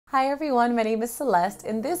Hi everyone, my name is Celeste.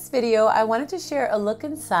 In this video, I wanted to share a look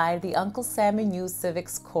inside the Uncle Sam and You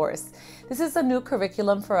Civics course. This is a new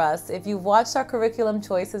curriculum for us. If you've watched our curriculum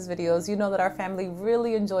choices videos, you know that our family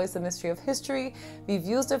really enjoys the mystery of history. We've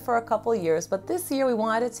used it for a couple years, but this year we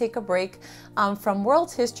wanted to take a break from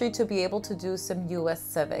world history to be able to do some US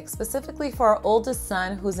civics, specifically for our oldest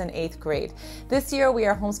son who's in 8th grade. This year we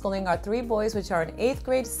are homeschooling our 3 boys, which are in 8th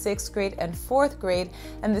grade, 6th grade, and 4th grade,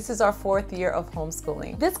 and this is our 4th year of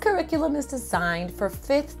homeschooling. This curriculum is designed for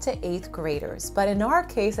 5th to 8th graders, but in our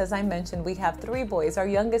case, as I mentioned, we have 3 boys, our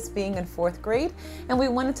youngest being in 4th grade, and we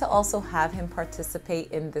wanted to also have him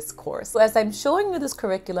participate in this course. So as I'm showing you this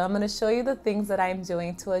curriculum, I'm going to show you the things that I'm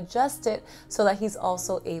doing to adjust it so that he's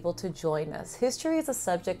also able to join us. History is a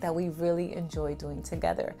subject that we really enjoy doing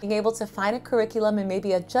together. Being able to find a curriculum and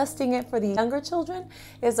maybe adjusting it for the younger children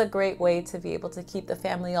is a great way to be able to keep the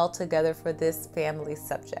family all together for this family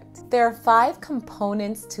subject. There are 5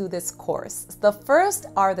 components to this course. The first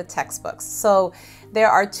are the textbooks. So there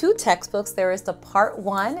are 2 textbooks. There is the part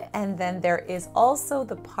 1 and then there is also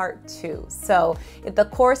the part 2. So the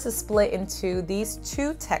course is split into these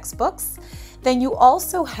 2 textbooks. Then you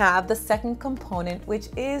also have the second component, which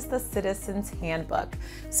is the Citizens Handbook.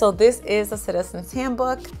 So this is a Citizens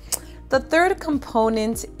Handbook. The third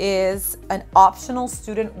component is an optional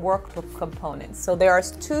student workbook component. So there are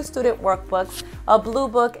 2 student workbooks, a blue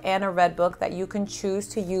book and a red book that you can choose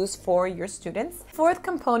to use for your students. Fourth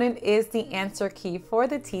component is the answer key for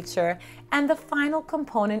the teacher. And the final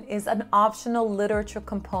component is an optional literature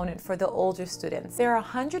component for the older students. There are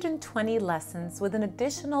 120 lessons with an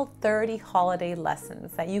additional 30 holiday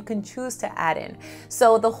lessons that you can choose to add in.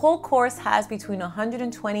 So the whole course has between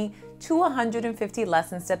 120 to 150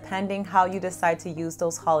 lessons depending how you decide to use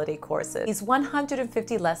those holiday courses. These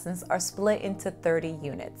 150 lessons are split into 30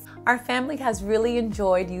 units. Our family has really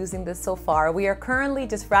enjoyed using this so far. We are currently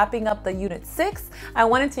just wrapping up the unit 6. I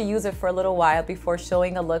wanted to use it for a little while before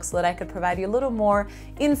showing a look so that I could provide you a little more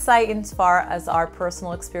insight as far as our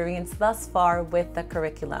personal experience thus far with the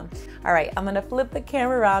curriculum. All right, I'm gonna flip the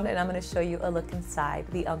camera around and I'm gonna show you a look inside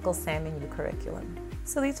the Uncle Sam and You curriculum.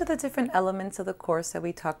 So these are the different elements of the course that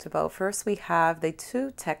we talked about. First, we have the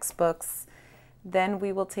 2 textbooks. Then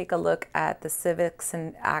we will take a look at the Civics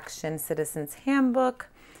in Action Citizens Handbook,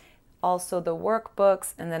 also the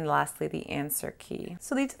workbooks, and then lastly, the answer key.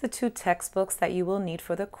 So these are the 2 textbooks that you will need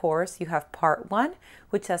for the course. You have part 1,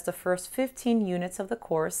 which has the first 15 units of the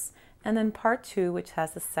course, and then part 2, which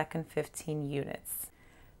has the second 15 units.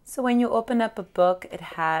 So when you open up a book, it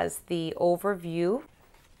has the overview.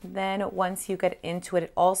 Then once you get into it,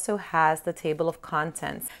 it also has the table of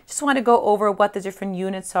contents. Just want to go over what the different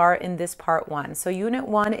units are in this part 1. So unit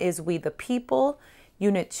 1 is We the People.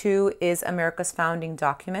 Unit 2 is America's Founding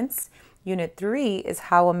Documents. Unit 3 is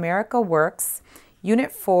How America Works.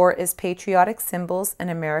 Unit 4 is Patriotic Symbols and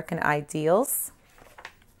American Ideals.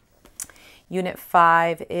 Unit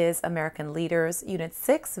 5 is American Leaders. Unit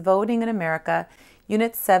 6, Voting in America.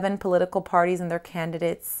 Unit 7, Political Parties and Their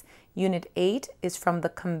Candidates. Unit 8 is From the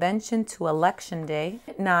Convention to Election Day.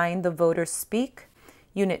 Unit 9, The Voters Speak.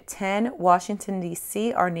 Unit 10, Washington,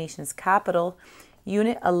 D.C., Our Nation's Capital.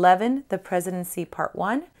 Unit 11, The Presidency Part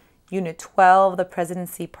 1. Unit 12, The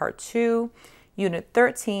Presidency Part 2. Unit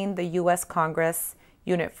 13, The U.S. Congress.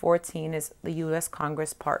 Unit 14 is the U.S.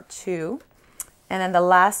 Congress Part 2. And then the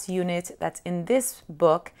last unit that's in this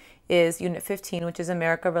book is Unit 15, which is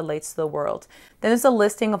America Relates to the World. Then there's a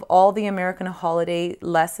listing of all the American holiday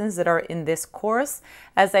lessons that are in this course.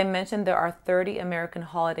 As I mentioned, there are 30 American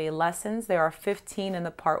holiday lessons. There are 15 in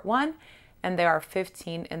the part 1, and there are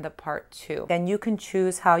 15 in the part 2. And you can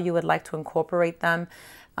choose how you would like to incorporate them.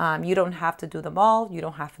 You don't have to do them all. You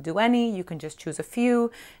don't have to do any. You can just choose a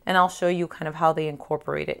few, and I'll show you kind of how they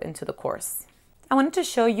incorporate it into the course. I wanted to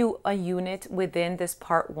show you a unit within this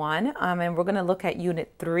part 1, and we're going to look at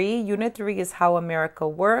Unit 3. Unit 3 is How America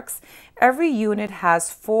Works. Every unit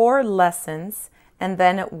has 4 lessons and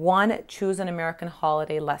then 1 Choose an American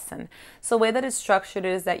Holiday lesson. So the way that it's structured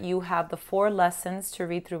is that you have the 4 lessons to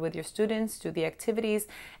read through with your students, do the activities,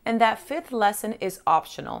 and that 5th lesson is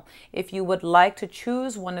optional. If you would like to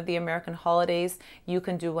choose one of the American holidays, you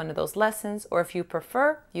can do one of those lessons, or if you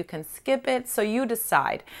prefer, you can skip it, so you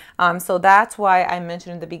decide. So that's why I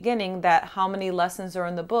mentioned in the beginning that how many lessons are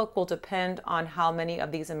in the book will depend on how many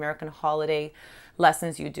of these American holiday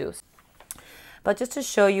lessons you do. But just to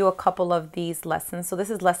show you a couple of these lessons. So this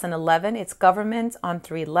is lesson 11. It's Government on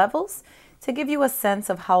 3 Levels. To give you a sense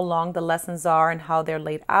of how long the lessons are and how they're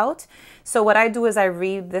laid out. So what I do is I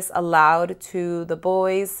read this aloud to the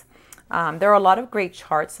boys. There are a lot of great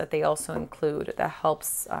charts that they also include that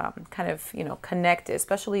helps kind of, connect,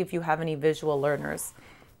 especially if you have any visual learners.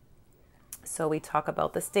 So we talk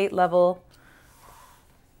about the state level.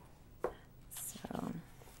 So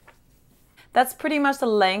that's pretty much the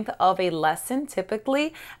length of a lesson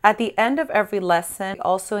typically. At the end of every lesson, we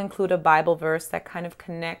also include a Bible verse that kind of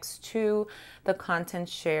connects to the content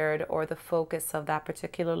shared or the focus of that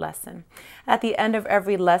particular lesson. At the end of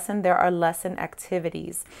every lesson, there are lesson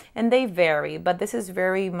activities, and they vary, but this is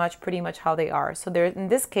very much pretty much how they are. So there, in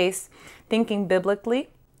this case, thinking biblically,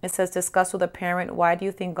 it says discuss with a parent, why do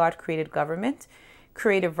you think God created government?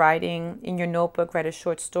 Creative writing. In your notebook, write a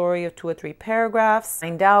short story of 2 or 3 paragraphs.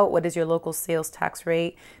 Find out what is your local sales tax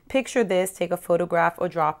rate. Picture this, take a photograph or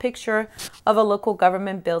draw a picture of a local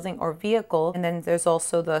government building or vehicle. And then there's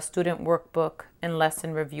also the student workbook and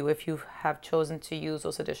lesson review if you have chosen to use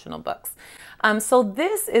those additional books. So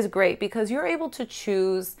this is great because you're able to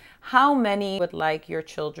choose how many you would like your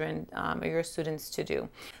children or your students to do.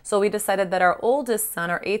 So we decided that our oldest son,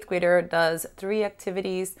 our 8th grader, does 3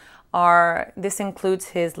 activities. This includes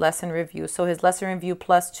his lesson review. So his lesson review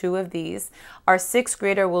plus 2 of these. Our 6th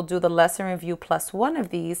grader will do the lesson review plus 1 of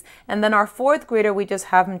these. And then our 4th grader, we just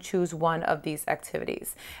have him choose 1 of these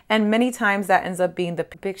activities. And many times that ends up being the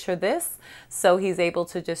picture this. So he's able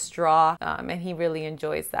to just draw and he really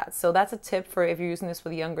enjoys that. So that's a tip for if you're using this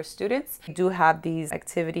with younger students. You do have these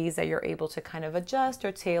activities that you're able to kind of adjust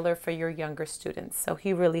or tailor for your younger students. So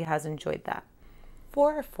he really has enjoyed that.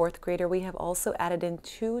 For our 4th grader, we have also added in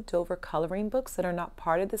 2 Dover coloring books that are not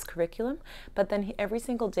part of this curriculum, but then every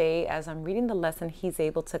single day as I'm reading the lesson, he's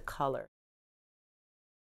able to color.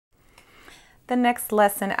 The next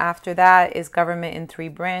lesson after that is government in 3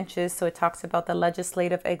 branches. So it talks about the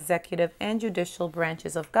legislative, executive, and judicial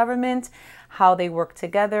branches of government, how they work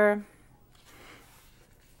together.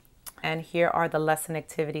 And here are the lesson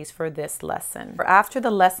activities for this lesson. After the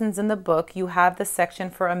lessons in the book, you have the section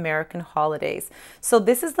for American holidays. So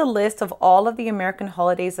this is the list of all of the American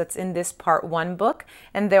holidays that's in this part 1 book.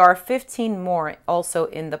 And there are 15 more also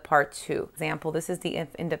in the part 2. For example, this is the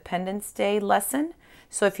Independence Day lesson.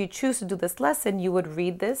 So if you choose to do this lesson, you would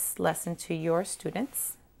read this lesson to your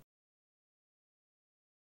students.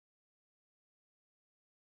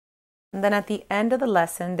 And then at the end of the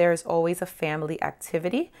lesson, there's always a family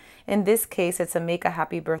activity. In this case, it's a Make a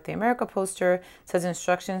Happy Birthday America poster. It says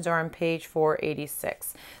instructions are on page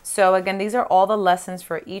 486. So again, these are all the lessons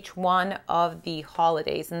for each one of the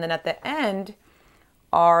holidays. And then at the end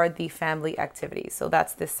are the family activities. So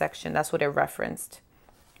that's this section. That's what it referenced.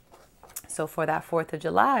 So for that 4th of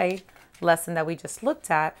July lesson that we just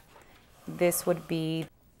looked at, this would be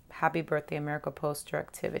Happy Birthday America poster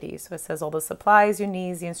activity. So it says all the supplies you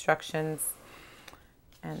need, the instructions,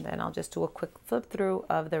 and then I'll just do a quick flip through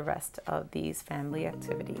of the rest of these family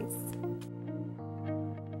activities.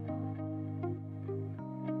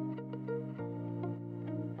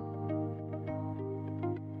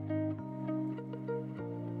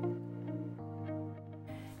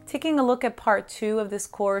 Taking a look at part 2 of this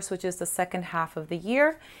course, which is the second half of the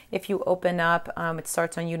year. If you open up, it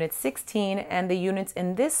starts on unit 16, and the units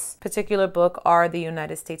in this particular book are the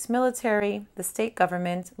United States military, the state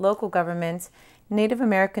government, local government, Native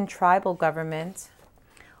American tribal government,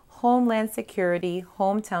 homeland security,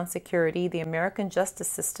 hometown security, the American justice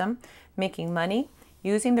system, making money,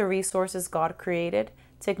 using the resources God created,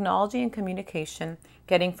 technology and communication,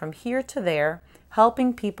 getting from here to there,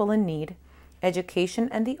 helping people in need, education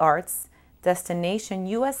and the arts, destination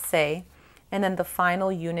USA, and then the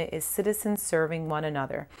final unit is citizens serving one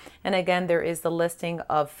another. And again, there is the listing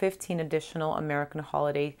of 15 additional American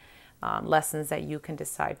holiday lessons that you can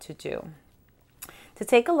decide to do. To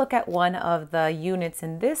take a look at one of the units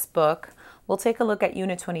in this book, we'll take a look at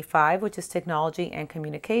Unit 25, which is Technology and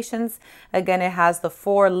Communications. Again, it has the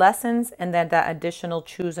 4 lessons and then that additional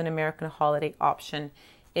Choose an American Holiday option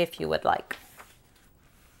if you would like.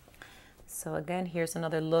 So again, here's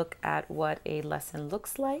another look at what a lesson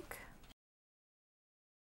looks like.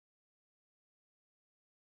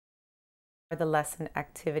 The lesson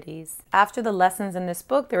activities. After the lessons in this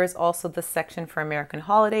book, there is also the section for American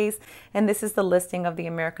holidays, and this is the listing of the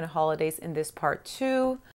American holidays in this part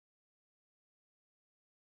 2.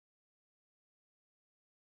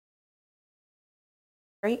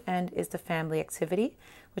 Very end is the family activity,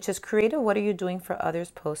 which is create a What Are You Doing for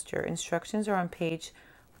Others poster. Instructions are on page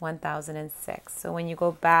 1006. So when you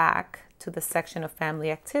go back to the section of family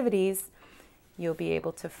activities, you'll be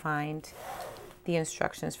able to find the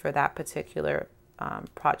instructions for that particular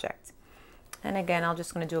project. And again, I'm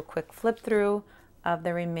just going to do a quick flip through of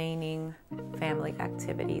the remaining family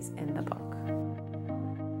activities in the book.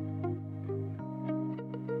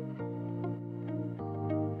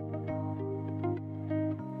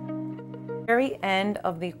 very end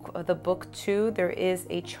of the book 2, there is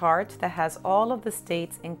a chart that has all of the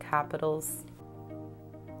states in capitals.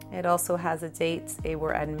 It also has the dates they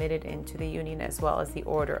were admitted into the Union as well as the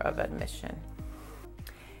order of admission.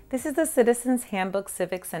 This is the Citizens Handbook,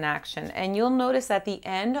 Civics in Action, and you'll notice at the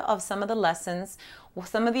end of some of the lessons,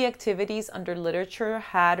 some of the activities under literature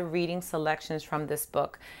had reading selections from this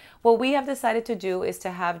book. What we have decided to do is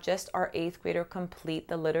to have just our 8th grader complete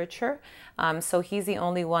the literature. So he's the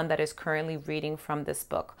only one that is currently reading from this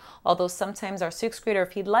book. Although sometimes our 6th grader,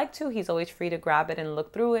 if he'd like to, he's always free to grab it and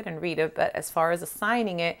look through it and read it. But as far as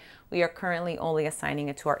assigning it, we are currently only assigning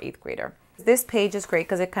it to our 8th grader. This page is great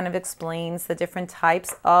because it kind of explains the different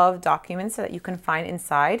types of documents that you can find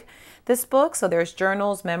inside this book. So there's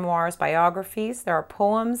journals, memoirs, biographies, there are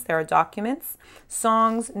poems, there are documents,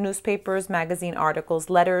 songs, newspapers, magazine articles,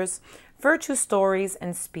 letters, virtue stories,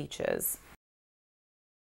 and speeches.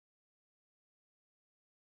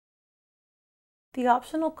 The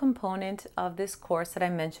optional component of this course that I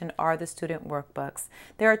mentioned are the student workbooks.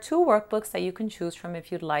 There are 2 workbooks that you can choose from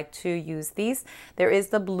if you'd like to use these. There is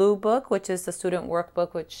the blue book, which is the student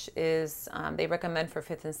workbook, which is they recommend for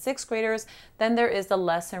 5th and 6th graders. Then there is the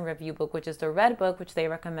lesson review book, which is the red book, which they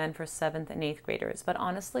recommend for 7th and 8th graders. But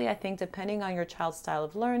honestly, I think depending on your child's style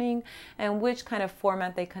of learning and which kind of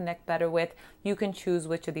format they connect better with, you can choose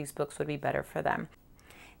which of these books would be better for them.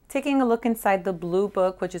 Taking a look inside the blue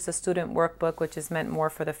book, which is a student workbook, which is meant more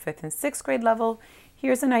for the 5th and 6th grade level,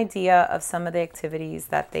 here's an idea of some of the activities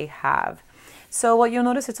that they have. So what you'll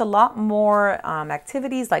notice, it's a lot more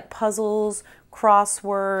activities like puzzles,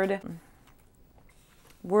 crossword,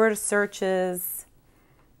 word searches.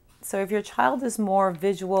 So if your child is more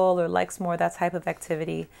visual or likes more that type of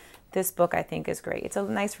activity, this book I think is great. It's a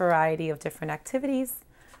nice variety of different activities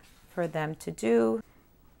for them to do.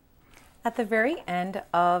 At the very end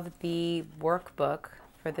of the workbook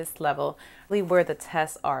for this level, where the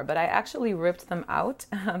tests are, but I actually ripped them out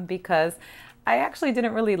because I actually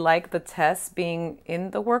didn't really like the tests being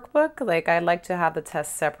in the workbook. Like, I like to have the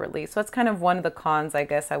tests separately. So it's kind of one of the cons, I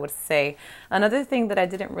guess I would say. Another thing that I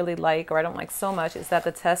didn't really like, or I don't like so much, is that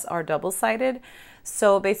the tests are double-sided.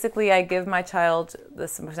 So basically I give my child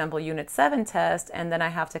this, for example, Unit 7 test, and then I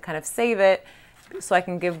have to kind of save it so I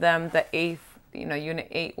can give them the 8th, Unit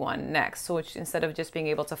 8 one next, so which instead of just being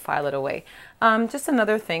able to file it away. Just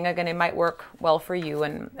another thing, again, it might work well for you,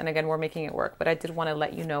 and again, we're making it work, but I did want to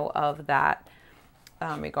let you know of that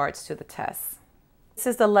regards to the tests. This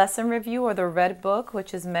is the lesson review, or the red book,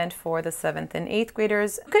 which is meant for the 7th and 8th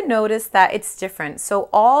graders. You could notice that it's different. So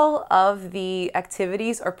all of the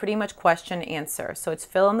activities are pretty much question answer. So it's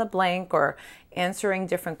fill in the blank or answering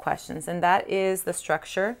different questions, and that is the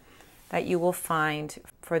structure that you will find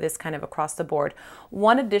for this kind of across the board.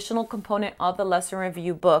 One additional component of the lesson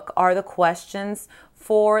review book are the questions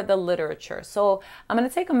for the literature. So I'm going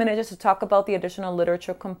to take a minute just to talk about the additional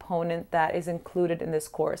literature component that is included in this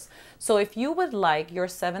course. So if you would like your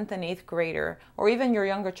 7th and 8th grader, or even your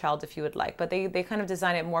younger child if you would like, but they kind of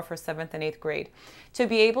design it more for 7th and 8th grade, to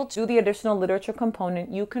be able to do the additional literature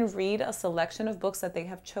component, you can read a selection of books that they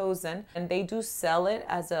have chosen, and they do sell it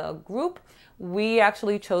as a group. We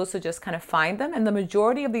actually chose to just kind of find them, and the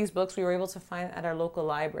majority of these books we were able to find at our local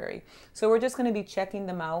library. So we're just going to be checking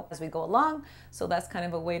them out as we go along. So that's kind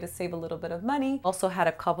of a way to save a little bit of money. Also had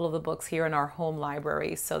a couple of the books here in our home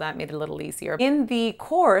library, so that made it a little easier. In the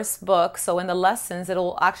course book, so in the lessons,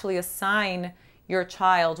 it'll actually assign your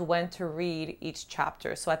child when to read each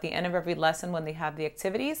chapter. So at the end of every lesson, when they have the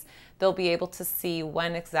activities, they'll be able to see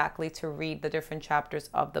when exactly to read the different chapters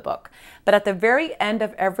of the book. But at the very end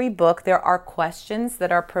of every book, there are questions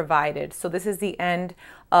that are provided. So this is the end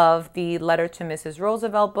of the Letter to Mrs.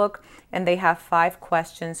 Roosevelt book, and they have 5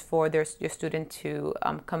 questions for your student to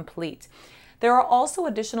complete. There are also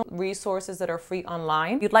additional resources that are free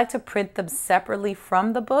online. If you'd like to print them separately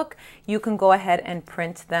from the book, you can go ahead and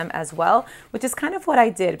print them as well, which is kind of what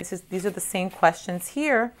I did. These are the same questions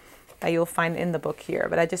here that you'll find in the book here,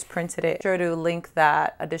 but I just printed it. Be sure to link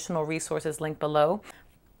that additional resources link below.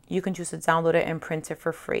 You can choose to download it and print it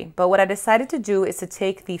for free. But what I decided to do is to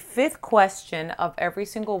take the 5th question of every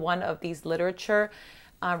single one of these literature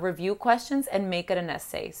review questions and make it an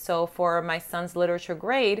essay. So for my son's literature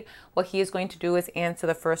grade, what he is going to do is answer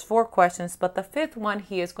the first 4 questions, but the 5th one,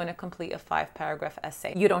 he is going to complete a 5-paragraph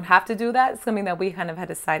essay. You don't have to do that. It's something that we kind of had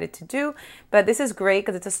decided to do, but this is great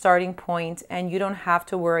because it's a starting point and you don't have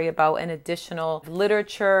to worry about an additional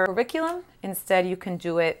literature curriculum. Instead, you can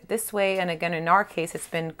do it this way. And again, in our case, it's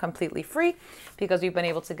been completely free because we've been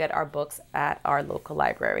able to get our books at our local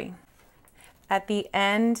library. At the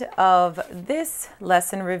end of this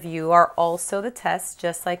lesson review are also the tests,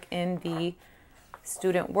 just like in the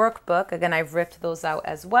student workbook. Again, I've ripped those out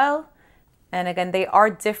as well. And again, they are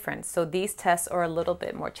different. So these tests are a little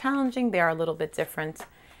bit more challenging. They are a little bit different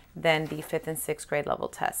than the 5th and 6th grade level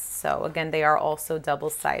tests. So again, they are also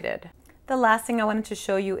double-sided. The last thing I wanted to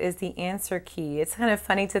show you is the answer key. It's kind of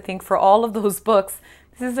funny to think for all of those books,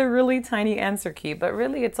 this is a really tiny answer key, but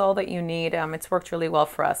really it's all that you need. It's worked really well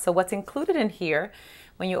for us. So what's included in here,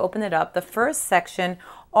 when you open it up, the first section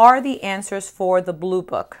are the answers for the blue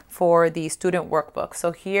book, for the student workbook.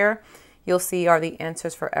 So here you'll see are the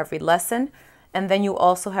answers for every lesson, and then you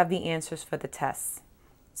also have the answers for the tests.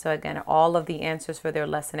 So again, all of the answers for their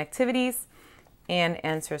lesson activities and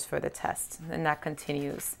answers for the tests, and that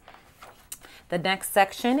continues. The next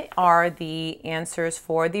section are the answers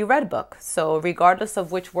for the red book. So regardless of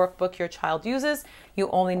which workbook your child uses, you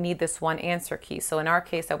only need this one answer key. So in our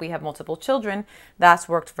case that we have multiple children, that's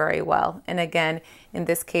worked very well. And again, in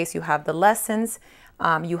this case, you have the lessons,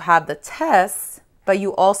 you have the tests, but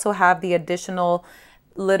you also have the additional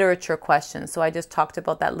literature questions. So I just talked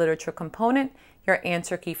about that literature component. Your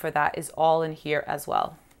answer key for that is all in here as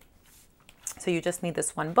well. So you just need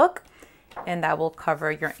this one book, and that will cover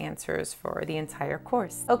your answers for the entire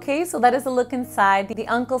course. Okay, so that is a look inside the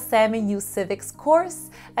Uncle Sam and You Civics course.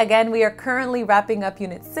 Again, we are currently wrapping up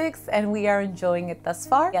Unit 6 and we are enjoying it thus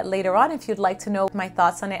far. Yet later on, if you'd like to know my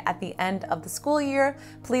thoughts on it at the end of the school year,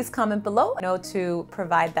 please comment below. I know to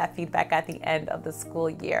provide that feedback at the end of the school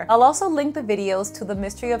year. I'll also link the videos to the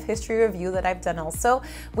Mystery of History review that I've done also.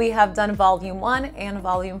 We have done Volume 1 and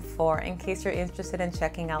Volume 4 in case you're interested in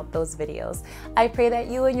checking out those videos. I pray that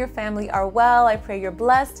you and your family are well. I pray you're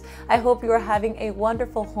blessed. I hope you are having a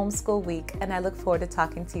wonderful homeschool week, and I look forward to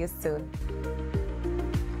talking to you soon.